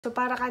So,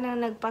 para ka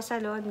nang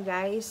nagpasalon,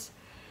 guys.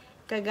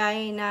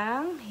 Kagaya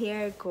ng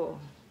hair ko.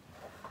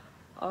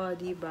 O,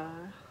 diba?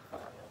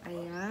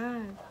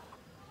 Ayan.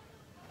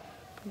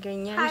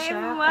 Ganyan siya. Hi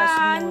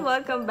everyone!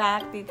 Welcome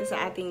back dito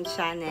sa ating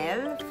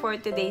channel. For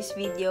today's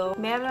video,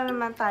 meron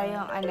naman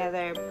tayong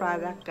another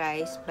product,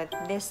 guys. But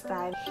this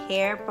time,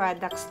 hair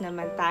products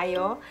naman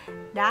tayo.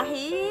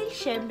 Dahil,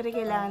 syempre,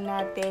 kailangan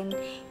natin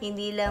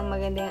hindi lang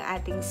maganda yung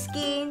ating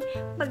skin,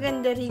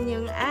 maganda rin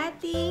yung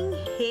ating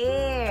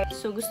hair.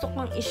 So, gusto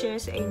kong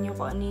i-share sa inyo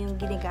kung ano yung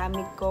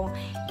ginagamit kong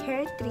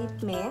hair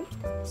treatment.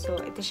 So,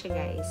 ito siya,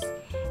 guys.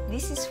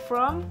 This is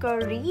from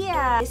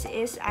Korea. This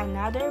is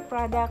another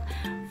product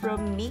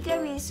from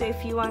Migabeephilippines. So,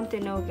 if you want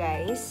to know,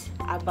 guys,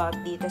 about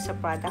dito sa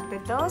product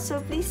ito,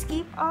 so please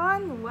keep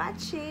on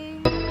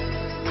watching.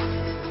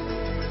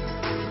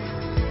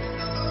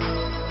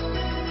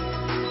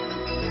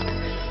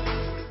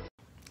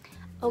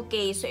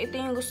 Okay, so ito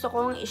yung gusto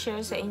kong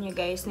i-share sa inyo,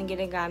 guys, na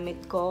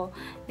ginagamit ko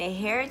na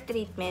hair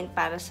treatment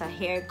para sa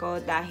hair ko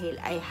dahil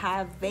I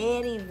have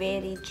very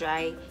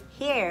dry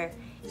hair.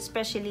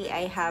 Especially,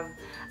 I have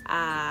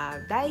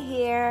dye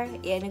hair.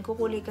 Yan,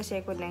 nagkukulay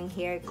kasi ako ng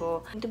hair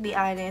ko. To be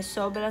honest,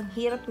 sobrang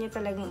hirap niya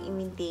talagang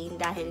i-maintain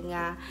dahil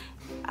nga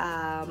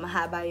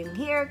mahaba yung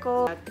hair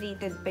ko.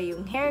 Treated pa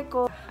yung hair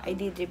ko. I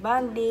did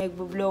rebonding.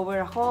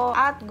 Nagbo-blower ako.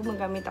 At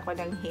gumagamit ako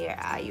ng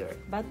hair iron.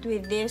 But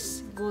with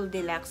this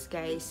GOLDILOCKS,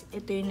 guys,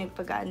 ito yung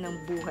nagpagaan ng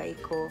buhay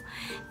ko.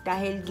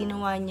 Dahil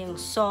ginawa niyang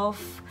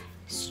soft,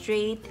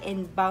 straight,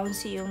 and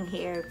bouncy yung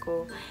hair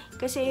ko.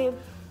 Kasi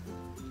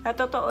sa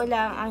totoo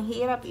lang, ang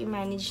hirap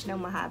i-manage ng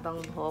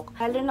mahabang buhok.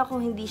 Lalo na kung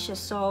hindi siya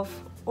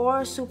soft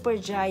or super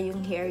dry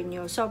yung hair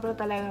nyo. Sobrang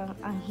talagang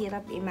ang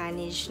hirap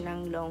i-manage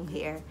ng long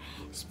hair.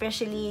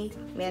 Especially,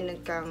 meron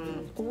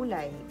kang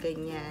kulay,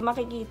 ganyan.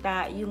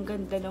 Makikita yung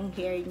ganda ng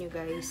hair nyo,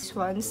 guys,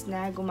 once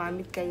na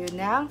gumamit kayo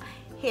ng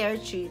hair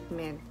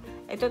treatment.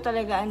 Ito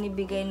talaga ang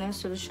ibigay ng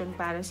solusyon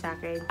para sa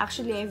akin.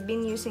 Actually, I've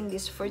been using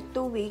this for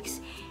 2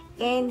 weeks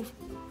and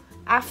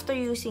after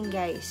using,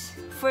 guys,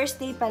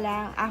 first day pa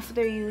lang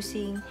after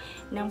using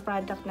ng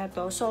product na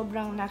to,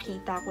 sobrang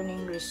nakita ko na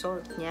yung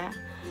result niya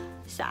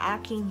sa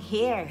aking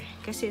hair.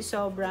 Kasi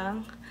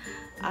sobrang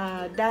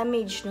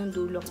damage ng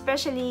dulo.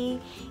 Especially,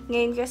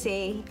 ngayon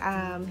kasi,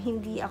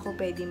 hindi ako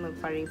pwede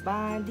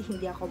magpa-rebond,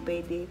 hindi ako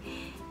pwede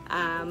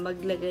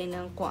maglagay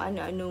ng kung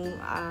ano-anong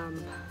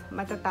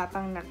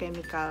matatapang na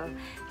chemical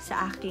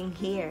sa aking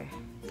hair.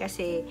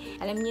 Kasi,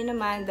 alam niyo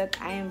naman that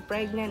I am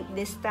pregnant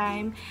this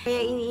time.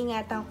 Kaya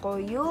iniingatan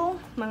ko yung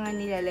mga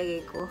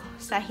nilalagay ko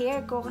sa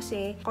hair ko.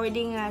 Kasi,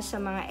 according nga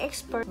sa mga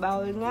expert,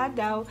 bawal nga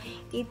daw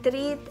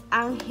i-treat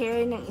ang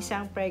hair ng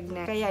isang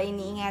pregnant. Kaya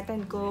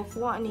iniingatan ko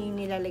kung ano yung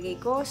nilalagay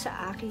ko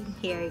sa aking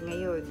hair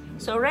ngayon.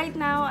 So, right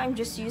now, I'm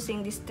just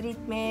using this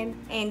treatment.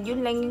 And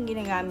yun lang yung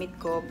ginagamit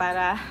ko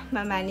para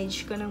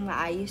ma-manage ko ng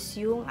maayos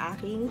yung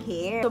aking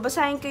hair. So,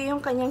 basahin ko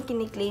yung kanyang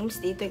kiniklaims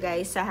dito,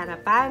 guys, sa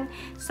harapan.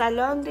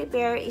 Salon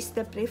Repair is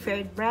the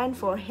preferred brand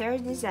for hair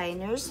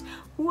designers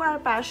who are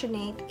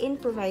passionate in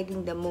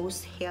providing the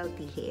most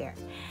healthy hair.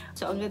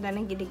 So, ang ganda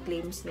ng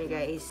gini-claims niya,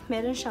 guys.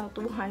 Meron siyang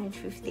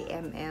 250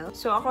 ml.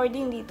 So,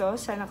 according dito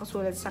sa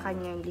nakasulat sa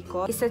kanyang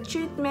likod, is a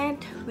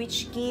treatment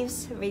which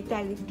gives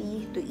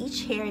vitality to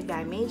each hair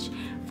damage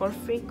for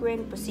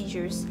frequent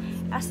procedures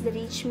as the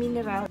rich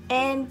mineral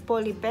and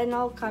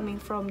polyphenol coming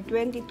from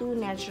 22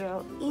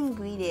 natural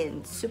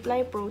ingredients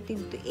supply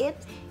protein to it.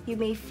 You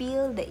may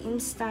feel the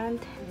instant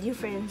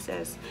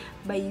differences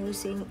by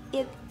using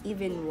it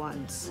even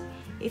once.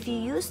 If you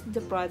use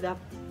the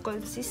product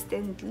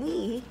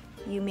consistently,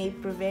 you may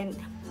prevent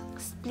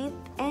split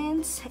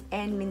ends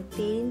and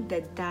maintain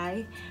the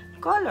dye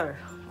color.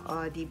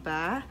 O,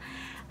 diba?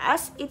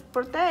 As it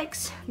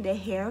protects the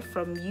hair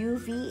from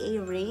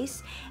UVA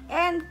rays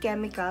and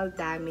chemical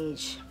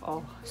damage.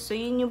 Oh, so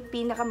yun yung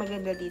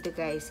pinakamaganda dito,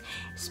 guys.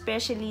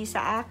 Especially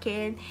sa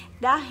akin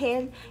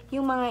dahil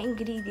yung mga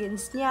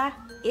ingredients niya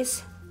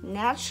is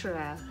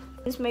natural.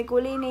 Since may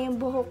kulay na yung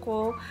buhok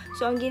ko,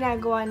 so ang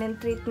ginagawa ng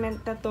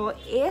treatment na to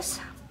is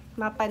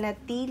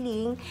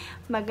mapanatiling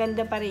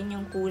maganda pa rin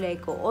yung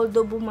kulay ko.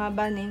 Although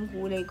bumaba na yung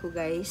kulay ko,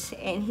 guys,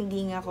 and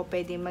hindi nga ako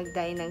pwede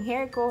mag-dye ng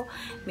hair ko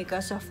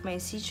because of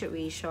my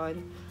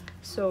situation.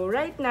 So,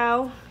 right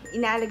now,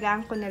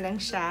 inaalagaan ko na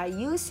lang siya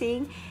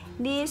using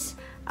this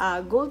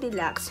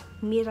GOLDILOCKS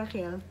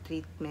Miracle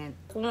Treatment.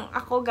 Kung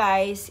ako,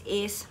 guys,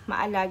 is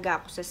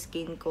maalaga ako sa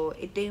skin ko,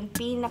 ito yung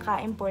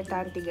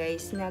pinaka-importante,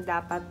 guys, na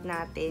dapat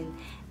natin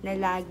na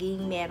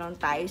laging meron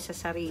tayo sa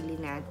sarili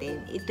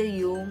natin. Ito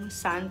yung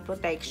sun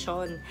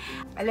protection.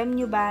 Alam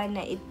nyo ba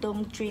na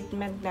itong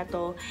treatment na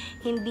to,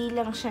 hindi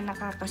lang siya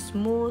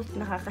nakaka-smooth,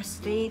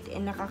 nakaka-straight,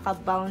 and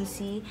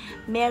nakaka-bouncy.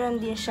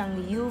 Meron din siyang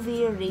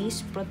UV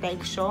rays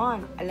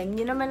protection. Alam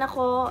nyo naman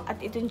ako,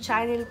 at itong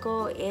channel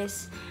ko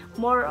is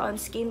more on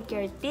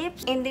skincare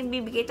tips. And then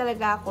bibigay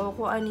talaga ako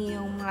kung ano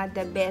yung mga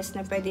the best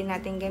na pwede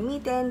natin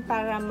gamitin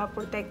para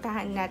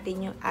maprotektahan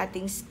natin yung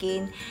ating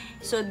skin.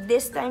 So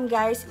this time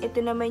guys, ito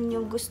naman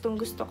yung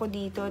gustong-gusto ko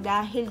dito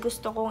dahil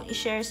gusto kong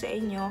i-share sa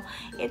inyo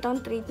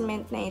itong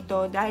treatment na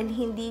ito dahil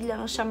hindi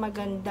lang siya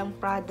magandang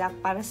product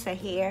para sa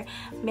hair.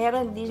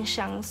 Meron din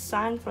siyang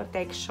sun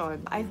protection.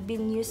 I've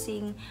been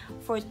using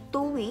for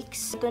 2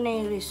 weeks. Ito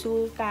na yung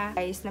resulta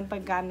guys ng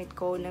paggamit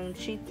ko ng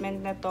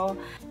treatment na to.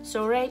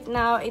 So right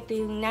now, ito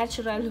yung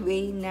natural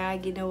way na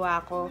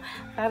ginawa ko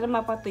para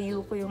mapatuyo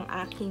ko yung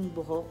aking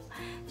buhok.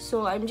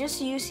 So I'm just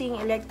using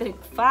electric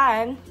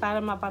fan para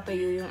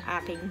mapatuyo yung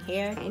aking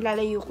hair.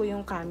 Ilalayo ko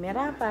yung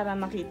camera para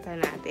makita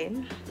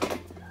natin.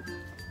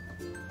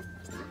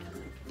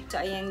 So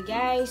ayan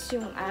guys,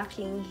 yung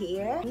aking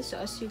hair. So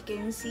as you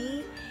can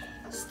see,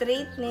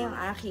 straight na yung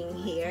aking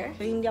hair.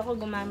 So hindi ako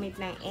gumamit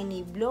ng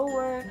any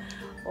blower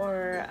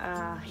or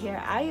hair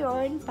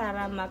iron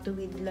para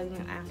matuwid lang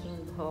yung aking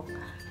buhok.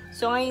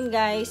 So ngayon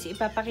guys,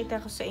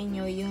 ipapakita ko sa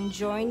inyo yung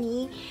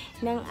journey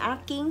ng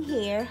aking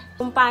hair,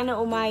 kung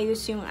paano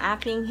umayos yung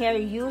aking hair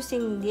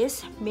using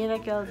this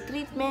miracle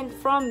treatment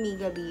from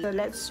Migabeephilippines. So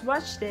let's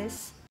watch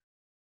this.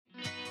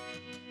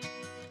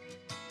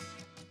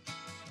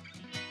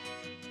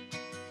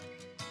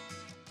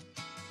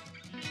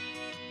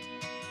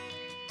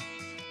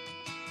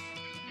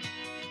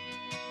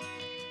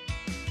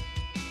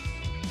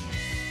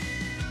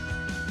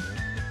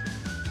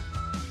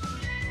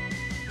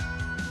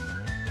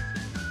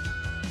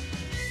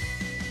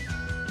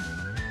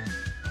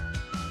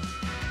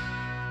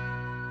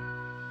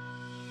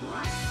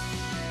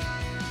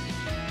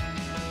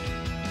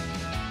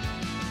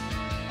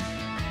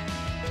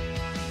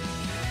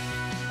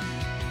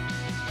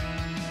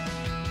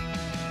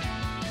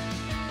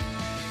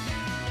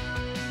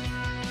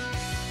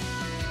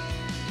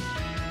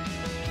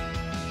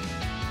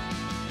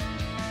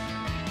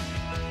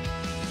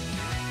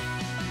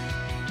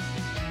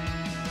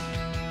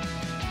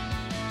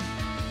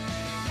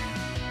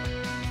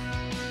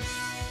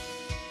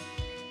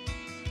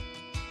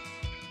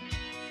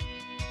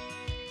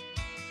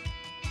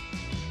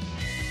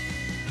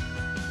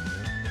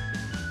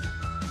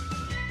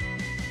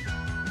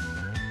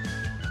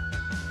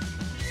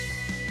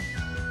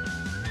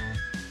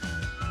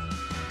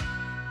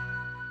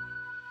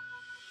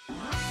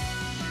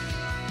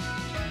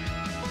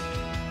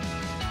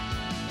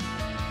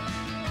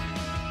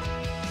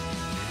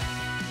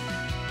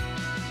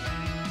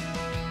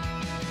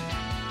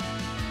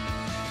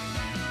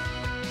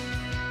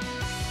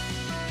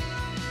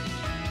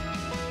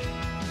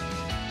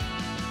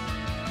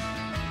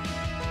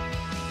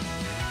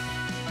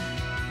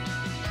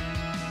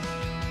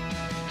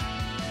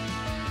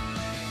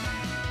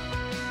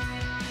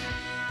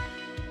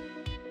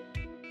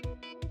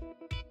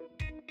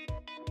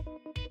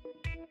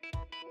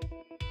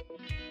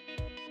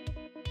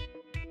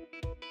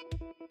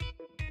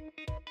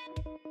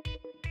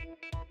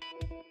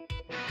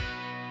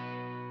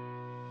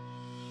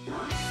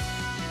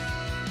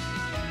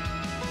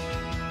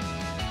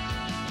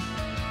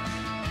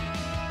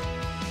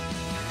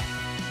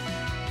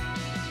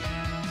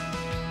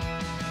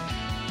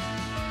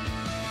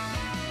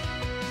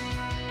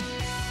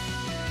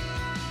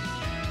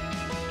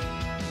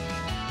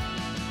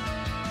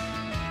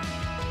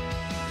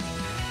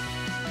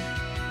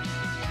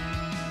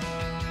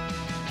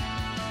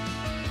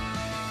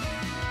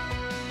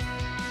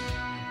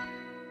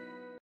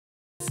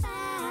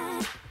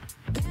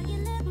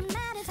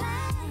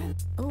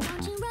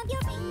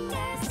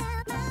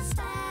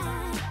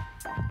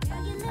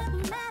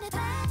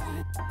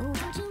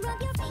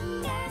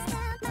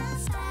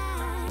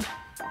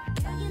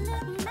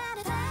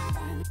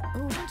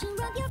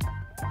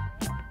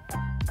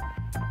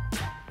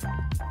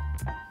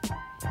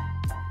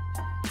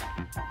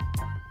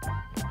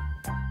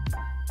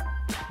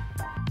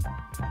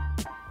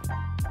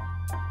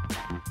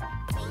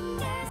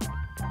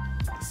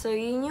 So,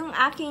 yun yung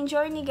aking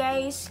journey,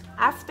 guys.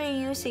 After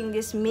using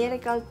this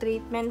miracle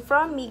treatment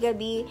from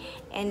Migabeephilippines,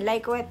 and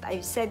like what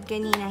I've said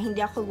kanina, hindi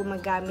ako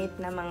gumagamit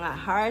ng mga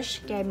harsh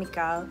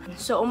chemical.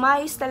 So,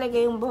 umayos talaga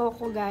yung buhok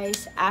ko,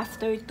 guys,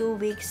 after 2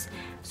 weeks.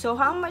 So,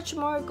 how much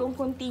more kung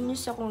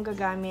continuous akong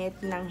gagamit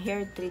ng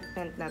hair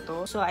treatment na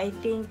to? So, I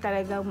think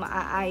talagang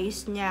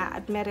maaayos niya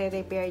at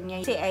mere-repair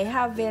niya. Kasi I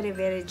have very,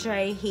 very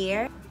dry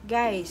hair.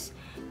 Guys,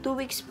 2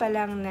 weeks pa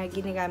lang na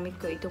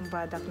ginagamit ko itong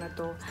product na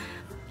to.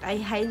 I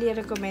highly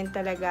recommend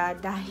talaga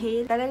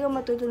dahil talaga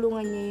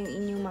matutulungan niya yung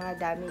inyong mga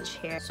damaged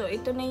hair. So,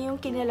 ito na yung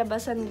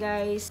kinalabasan,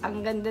 guys.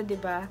 Ang ganda,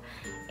 diba?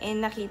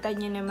 And nakita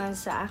niyo naman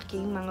sa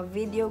aking mga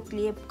video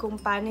clip kung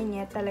paano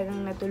niya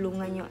talagang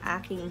natulungan yung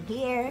aking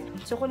hair.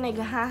 So, kung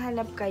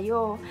naghahanap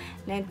kayo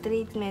ng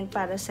treatment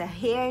para sa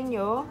hair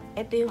nyo,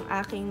 ito yung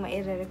aking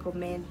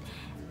maire-recommend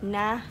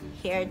na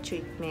hair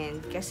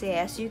treatment. Kasi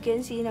as you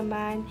can see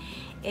naman,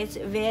 it's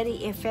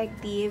very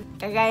effective.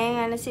 Kagaya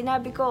nga na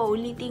sinabi ko,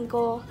 ulitin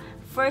ko,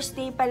 First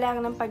day pa lang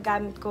ng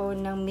paggamit ko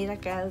ng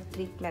Miracle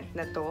Treatment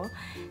na to,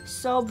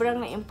 sobrang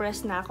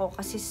na-impress na ako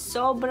kasi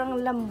sobrang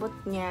lambot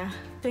niya.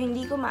 So,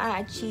 hindi ko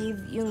ma-achieve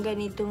yung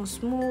ganitong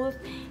smooth,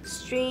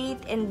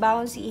 straight, and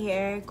bouncy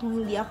hair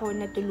kung hindi ako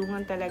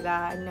natulungan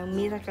talaga ng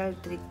Miracle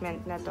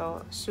Treatment na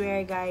to.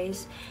 Swear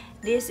guys,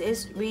 this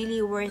is really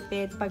worth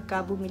it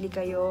pagka bumili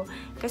kayo.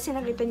 Kasi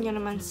nakita nyo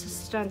naman sa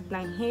strand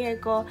ng hair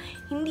ko,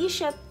 hindi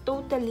siya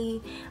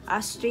totally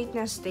straight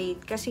na straight.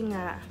 Kasi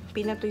nga,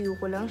 pinatuyo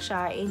ko lang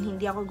siya and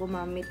hindi ako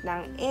gumamit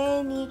ng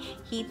any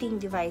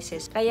heating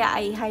devices. Kaya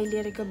I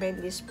highly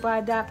recommend this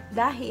product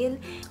dahil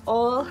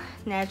all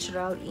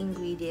natural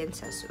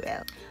ingredients as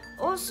well.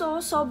 Also,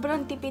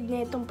 sobrang tipid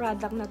na itong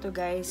product na to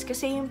guys.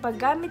 Kasi yung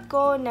paggamit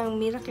ko ng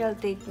Miracle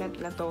Treatment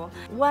na to,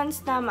 once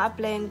na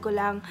ma-applyan ko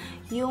lang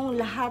yung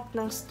lahat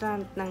ng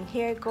strand ng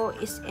hair ko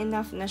is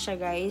enough na siya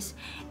guys.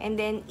 And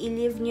then,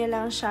 i-leave nyo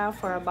lang siya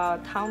for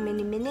about how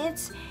many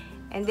minutes.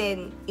 And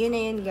then, yun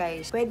na yun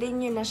guys. Pwede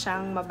nyo na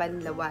siyang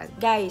mabanlawan.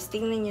 Guys,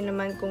 tingnan nyo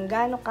naman kung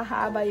gaano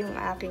kahaba yung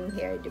aking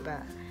hair,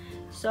 diba?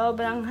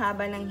 Sobrang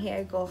haba ng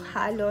hair ko,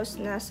 halos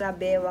nasa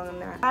bewang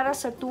na. Para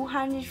sa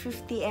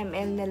 250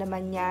 ml na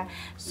laman niya,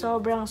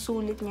 sobrang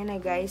sulit niya na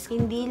guys.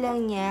 Hindi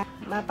lang niya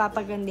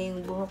mapapaganda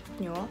yung buhok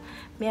nyo,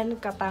 meron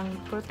ka pang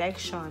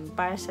protection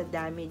para sa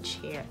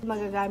damaged hair.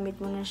 Magagamit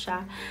mo na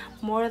siya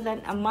more than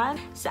a month.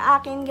 Sa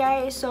akin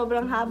guys,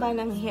 sobrang haba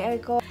ng hair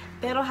ko,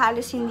 pero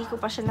halos hindi ko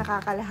pa siya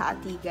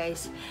nakakalahati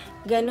guys.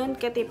 Ganon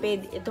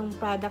katipid itong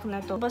product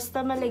na to. Basta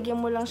malagyan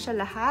mo lang siya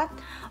lahat,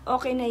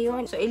 okay na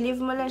yun. So,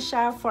 i-leave mo lang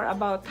siya for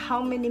about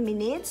how many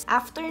minutes.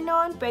 After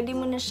nun, pwede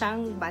mo na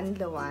siyang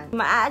bandlawan.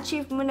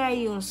 Ma-achieve mo na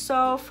yung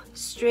soft,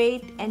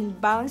 straight, and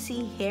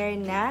bouncy hair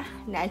na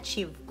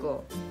na-achieve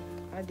ko.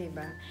 O,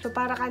 diba? So,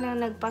 para ka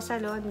nang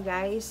nagpasalon,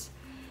 guys.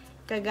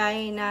 Kagaya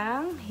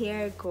ng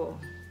hair ko.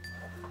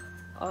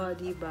 O,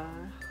 diba?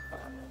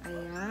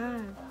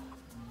 Ayan.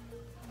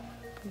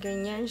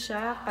 Ganyan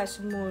siya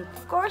ka-smooth.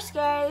 Of course,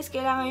 guys,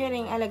 kailangan nyo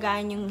rin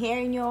alagaan yung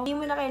hair nyo. Hindi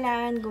mo na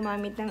kailangan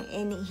gumamit ng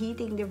any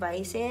heating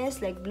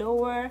devices like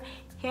blower,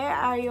 hair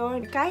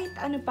iron, kahit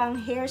ano pang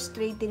hair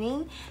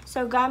straightening.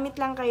 So,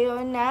 gamit lang kayo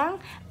ng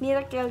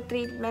Miracle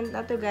Treatment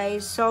na to,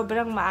 guys.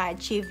 Sobrang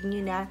ma-achieve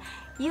nyo na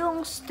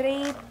yung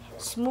straight,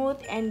 smooth,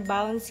 and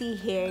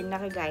bouncy hair na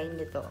kagaya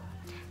nito.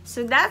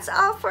 So, that's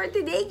all for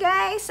today,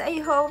 guys.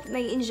 I hope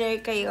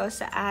nag-enjoy kayo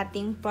sa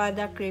ating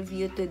product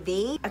review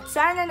today. At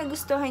sana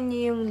nagustuhan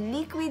niyo yung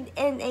Liquid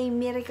NA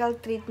Miracle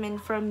Treatment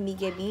from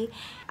Migabee.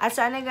 At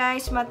sana,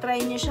 guys,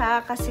 matry niyo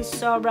siya kasi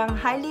sobrang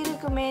highly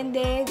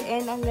recommended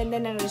and ang ganda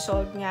ng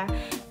result niya.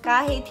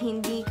 Kahit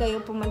hindi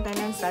kayo pumunta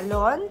ng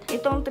salon,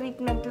 itong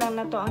treatment lang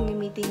na to ang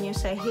gamitin nyo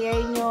sa hair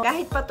nyo.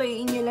 Kahit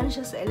patuyuin nyo lang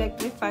siya sa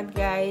electric fan,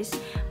 guys,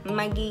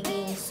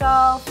 magiging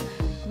soft,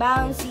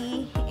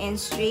 bouncy, and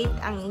straight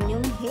ang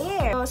inyong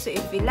hair. So,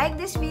 if you like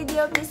this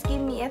video, please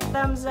give me a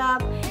thumbs up.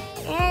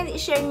 And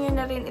i-share nyo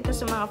na rin ito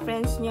sa mga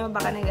friends nyo.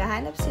 Baka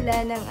naghahanap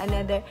sila ng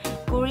another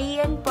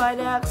Korean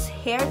products,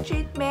 hair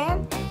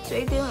treatment. So,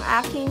 ito yung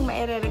aking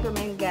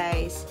maire-recommend,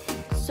 guys.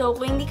 So,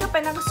 kung hindi ka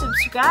pa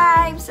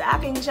nakasubscribe sa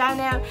aking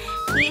channel,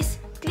 please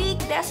click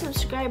the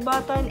subscribe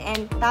button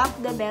and tap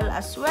the bell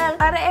as well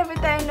para every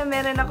time na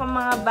meron akong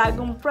mga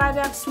bagong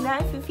products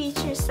na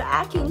i-feature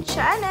sa aking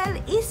channel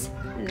is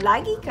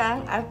lagi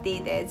kang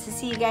updated. So,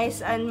 see you guys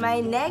on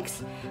my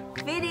next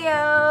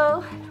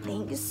video.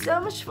 Thank you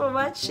so much for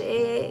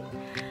watching.